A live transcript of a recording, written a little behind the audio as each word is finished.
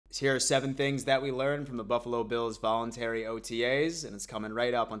Here are 7 things that we learned from the Buffalo Bills voluntary OTAs, and it's coming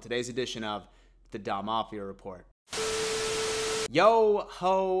right up on today's edition of the Dom Mafia Report. Yo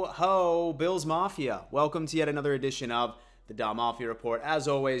ho ho, Bills Mafia. Welcome to yet another edition of the Dom Mafia Report. As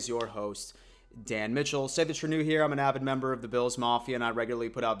always, your host, Dan Mitchell. Say that you're new here. I'm an avid member of the Bills Mafia, and I regularly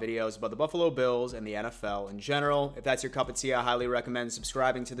put out videos about the Buffalo Bills and the NFL in general. If that's your cup of tea, I highly recommend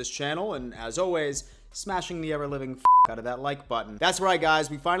subscribing to this channel, and as always, smashing the ever-living out of that like button. That's right, guys.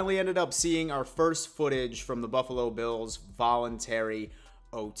 We finally ended up seeing our first footage from the Buffalo Bills voluntary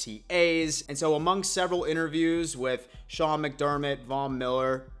OTAs. And so among several interviews with Sean McDermott, Von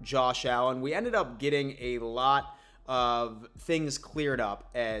Miller, Josh Allen, we ended up getting a lot of things cleared up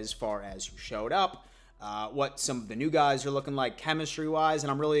as far as who showed up, what some of the new guys are looking like chemistry-wise,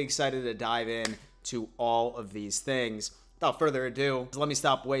 and I'm really excited to dive in to all of these things. Without further ado, let me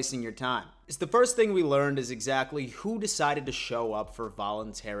stop wasting your time. The first thing we learned is exactly who decided to show up for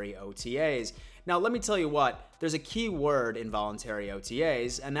voluntary OTAs. Now, let me tell you what, there's a key word in voluntary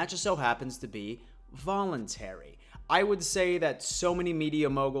OTAs, and that just so happens to be voluntary. I would say that so many media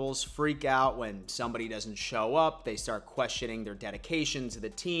moguls freak out when somebody doesn't show up. They start questioning their dedication to the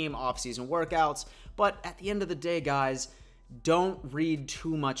team, off-season workouts. But at the end of the day, guys, don't read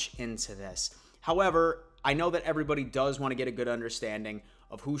too much into this. However, I know that everybody does want to get a good understanding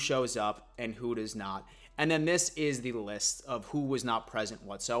of who shows up and who does not. And then this is the list of who was not present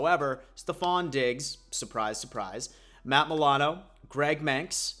whatsoever. Stefon Diggs, surprise, surprise. Matt Milano, Greg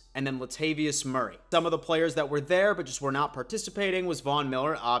Manx, and then Latavius Murray. Some of the players that were there but just were not participating was Von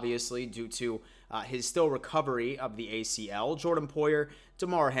Miller, obviously, due to his still recovery of the ACL. Jordan Poyer,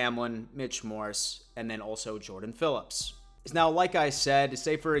 Damar Hamlin, Mitch Morse, and then also Jordan Phillips. Now, like I said,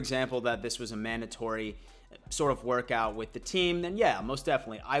 say for example that this was a mandatory sort of workout with the team, then yeah, most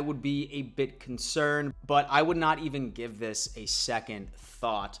definitely I would be a bit concerned, but I would not even give this a second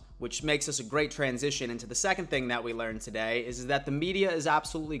thought, which makes us a great transition into the second thing that we learned today is that the media is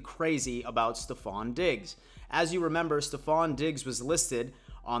absolutely crazy about Stefon Diggs. As you remember, Stefon Diggs was listed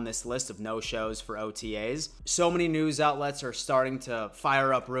on this list of no-shows for OTAs. So many news outlets are starting to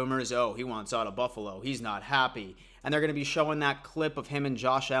fire up rumors, oh, he wants out of Buffalo, he's not happy. And they're going to be showing that clip of him and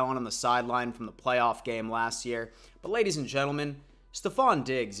Josh Allen on the sideline from the playoff game last year. But ladies and gentlemen, Stefon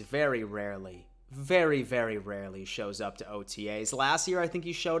Diggs very rarely shows up to OTAs. Last year, I think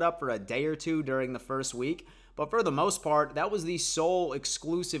he showed up for a day or two during the first week. But for the most part, that was the sole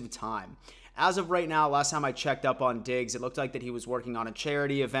exclusive time. As of right now, last time I checked up on Diggs, it looked like that he was working on a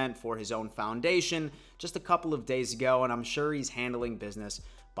charity event for his own foundation just a couple of days ago, and I'm sure he's handling business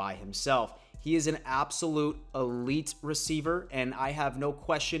by himself. He is an absolute elite receiver, and I have no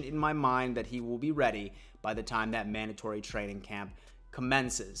question in my mind that he will be ready by the time that mandatory training camp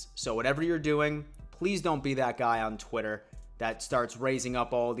commences. So whatever you're doing, please don't be that guy on Twitter that starts raising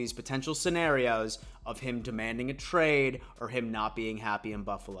up all these potential scenarios of him demanding a trade or him not being happy in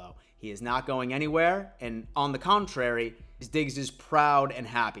Buffalo. He is not going anywhere, and on the contrary, Diggs is proud and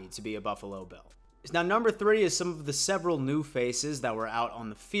happy to be a Buffalo Bill. Now, number 3 is some of the several new faces that were out on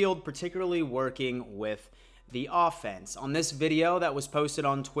the field, particularly working with the offense. On this video that was posted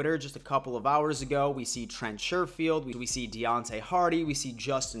on Twitter just a couple of hours ago, we see Trent Sherfield, we see Deontay Hardy, we see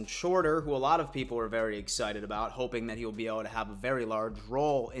Justin Shorter, who a lot of people are very excited about, hoping that he'll be able to have a very large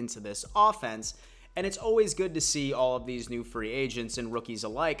role into this offense. And it's always good to see all of these new free agents and rookies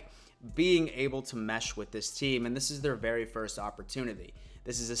alike being able to mesh with this team, and this is their very first opportunity.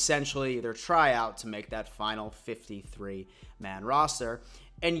 This is essentially their tryout to make that final 53-man roster.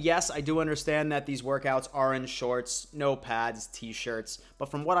 And yes, I do understand that these workouts are in shorts, no pads, t-shirts, but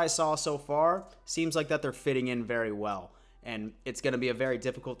from what I saw so far, seems like that they're fitting in very well. And it's going to be a very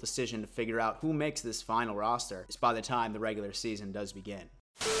difficult decision to figure out who makes this final roster by the time the regular season does begin.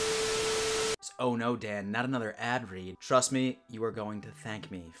 Oh no, Dan, not another ad read. Trust me, you are going to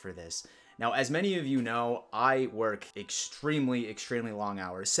thank me for this. Now, as many of you know, I work extremely long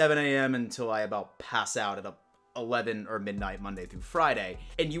hours, 7 a.m. until I about pass out at 11 or midnight Monday through Friday.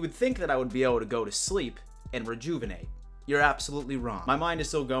 And you would think that I would be able to go to sleep and rejuvenate. You're absolutely wrong. My mind is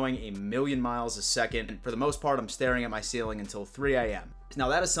still going a million miles a second, and for the most part, I'm staring at my ceiling until 3 a.m. Now,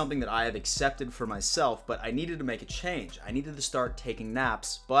 that is something that I have accepted for myself, but I needed to make a change. I needed to start taking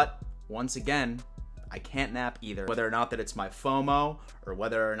naps, but once again, I can't nap either. Whether or not that it's my FOMO, or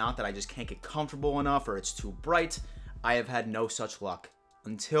whether or not that I just can't get comfortable enough, or it's too bright, I have had no such luck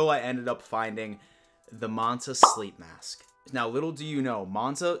until I ended up finding the Manta sleep mask. Now, little do you know,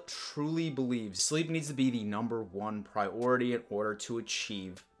 Manta truly believes sleep needs to be the #1 priority in order to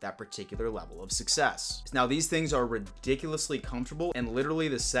achieve that particular level of success. Now, these things are ridiculously comfortable, and literally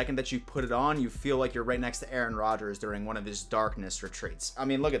the second that you put it on, you feel like you're right next to Aaron Rodgers during one of his darkness retreats. I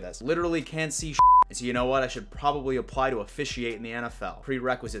mean, look at this. Literally can't see and so you know what? I should probably apply to officiate in the NFL.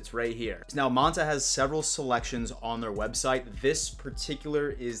 Prerequisites right here. Now, Manta has several selections on their website. This particular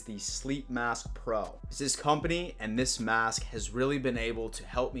is the Sleep Mask Pro. This company and this mask has really been able to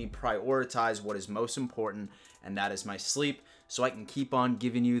help me prioritize what is most important, and that is my sleep, so I can keep on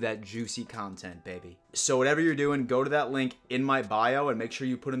giving you that juicy content, baby. So whatever you're doing, go to that link in my bio and make sure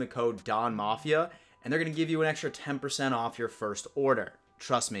you put in the code DonMafia, and they're gonna give you an extra 10% off your first order.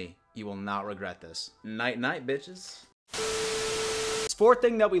 Trust me, you will not regret this. Night night, bitches. Fourth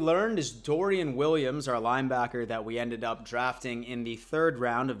thing that we learned is Dorian Williams, our linebacker that we ended up drafting in the 3rd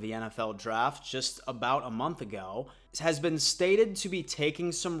round of the NFL draft just about a month ago, has been stated to be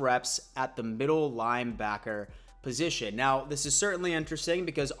taking some reps at the middle linebacker position. Now, this is certainly interesting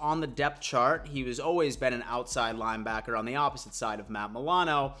because on the depth chart, he was always been an outside linebacker on the opposite side of Matt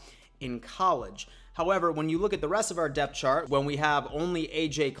Milano in college. However, when you look at the rest of our depth chart, when we have only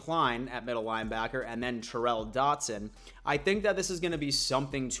AJ Klein at middle linebacker and then Terrell Dotson, I think that this is going to be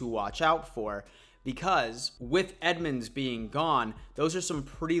something to watch out for because with Edmonds being gone, those are some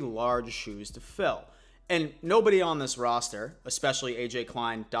pretty large shoes to fill. And nobody on this roster, especially AJ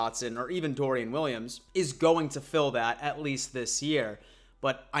Klein, Dotson, or even Dorian Williams, is going to fill that at least this year.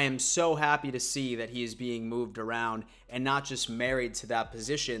 But I am so happy to see that he is being moved around and not just married to that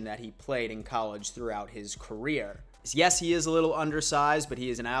position that he played in college throughout his career. Yes, he is a little undersized, but he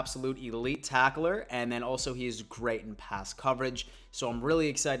is an absolute elite tackler, and then also he is great in pass coverage. So I'm really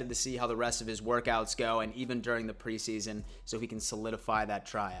excited to see how the rest of his workouts go, and even during the preseason, so he can solidify that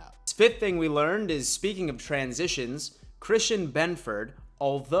tryout. Fifth thing we learned is, speaking of transitions, Christian Benford,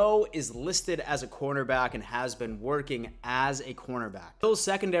 although is listed as a cornerback and has been working as a cornerback. Bills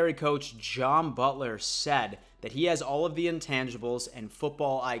secondary coach John Butler said that he has all of the intangibles and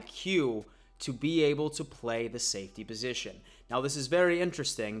football IQ to be able to play the safety position. Now, this is very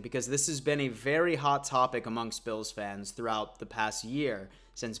interesting because this has been a very hot topic amongst Bills fans throughout the past year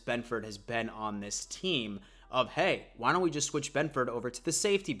since Benford has been on this team of, hey, why don't we just switch Benford over to the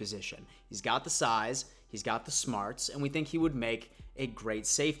safety position? He's got the size, he's got the smarts, and we think he would make a great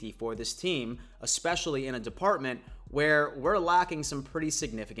safety for this team, especially in a department where we're lacking some pretty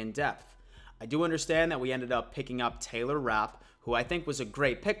significant depth. I do understand that we ended up picking up Taylor Rapp, who I think was a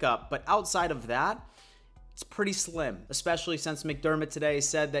great pickup, but outside of that, it's pretty slim, especially since McDermott today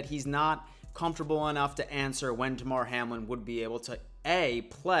said that he's not comfortable enough to answer when Damar Hamlin would be able to A,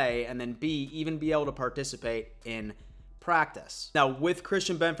 play, and then B, even be able to participate in practice. Now, with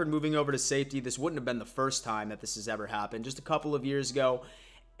Christian Benford moving over to safety, this wouldn't have been the first time that this has ever happened. Just a couple of years ago,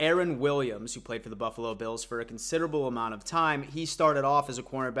 Aaron Williams, who played for the Buffalo Bills for a considerable amount of time, he started off as a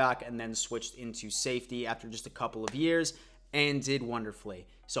cornerback and then switched into safety after just a couple of years and did wonderfully.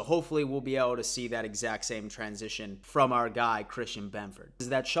 So hopefully we'll be able to see that exact same transition from our guy, Christian Benford. Is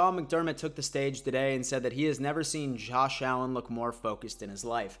that Sean McDermott took the stage today and said that he has never seen Josh Allen look more focused in his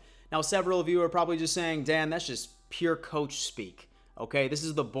life. Now, several of you are probably just saying, Dan, that's just pure coach speak. Okay, this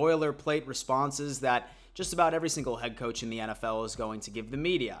is the boilerplate responses that just about every single head coach in the NFL is going to give the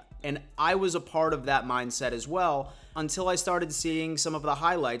media. And I was a part of that mindset as well until I started seeing some of the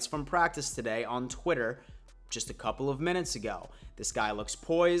highlights from practice today on Twitter just a couple of minutes ago. This guy looks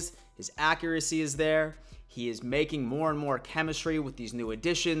poised, his accuracy is there, he is making more and more chemistry with these new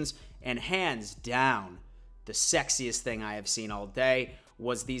additions, and hands down, the sexiest thing I have seen all day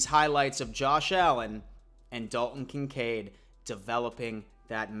was these highlights of Josh Allen and Dalton Kincaid developing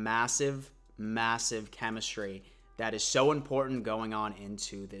that massive chemistry that is so important going on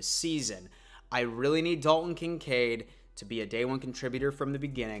into this season. I really need Dalton Kincaid to be a day one contributor from the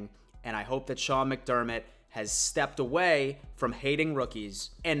beginning, and I hope that Sean McDermott has stepped away from hating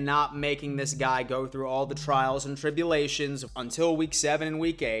rookies and not making this guy go through all the trials and tribulations until week 7 and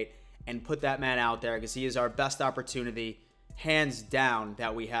week 8 and put that man out there, because he is our best opportunity, hands down,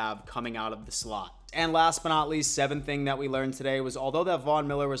 that we have coming out of the slot. And last but not least, seventh thing that we learned today was, although that Von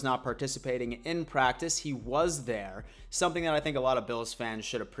Miller was not participating in practice, he was there. Something that I think a lot of Bills fans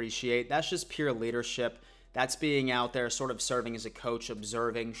should appreciate. That's just pure leadership. That's being out there, sort of serving as a coach,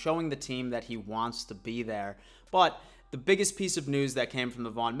 observing, showing the team that he wants to be there. But the biggest piece of news that came from the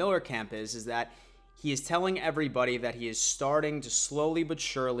Von Miller camp is that he is telling everybody that he is starting to slowly but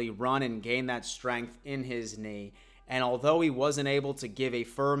surely run and gain that strength in his knee. And although he wasn't able to give a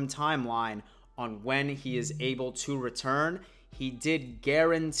firm timeline on when he is able to return, he did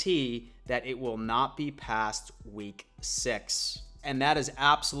guarantee that it will not be past week 6. And that is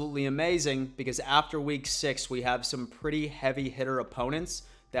absolutely amazing, because after week 6, we have some pretty heavy hitter opponents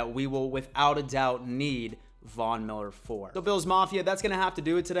that we will without a doubt need Von Miller for. So Bills Mafia, that's going to have to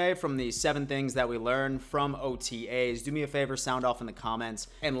do it today from the 7 things that we learned from OTAs. Do me a favor, sound off in the comments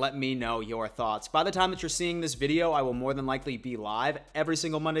and let me know your thoughts. By the time that you're seeing this video, I will more than likely be live. Every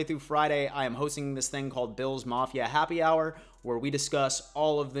single Monday through Friday, I am hosting this thing called Bills Mafia Happy Hour, where we discuss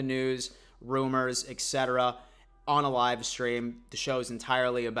all of the news, rumors, etc. on a live stream. The show is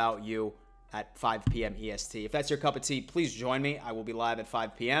entirely about you at 5 p.m. EST. If that's your cup of tea, please join me. I will be live at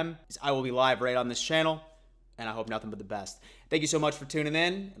 5 p.m. I will be live right on this channel. And I hope nothing but the best. Thank you so much for tuning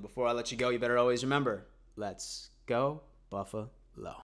in. And before I let you go, you better always remember, let's go Buffalo.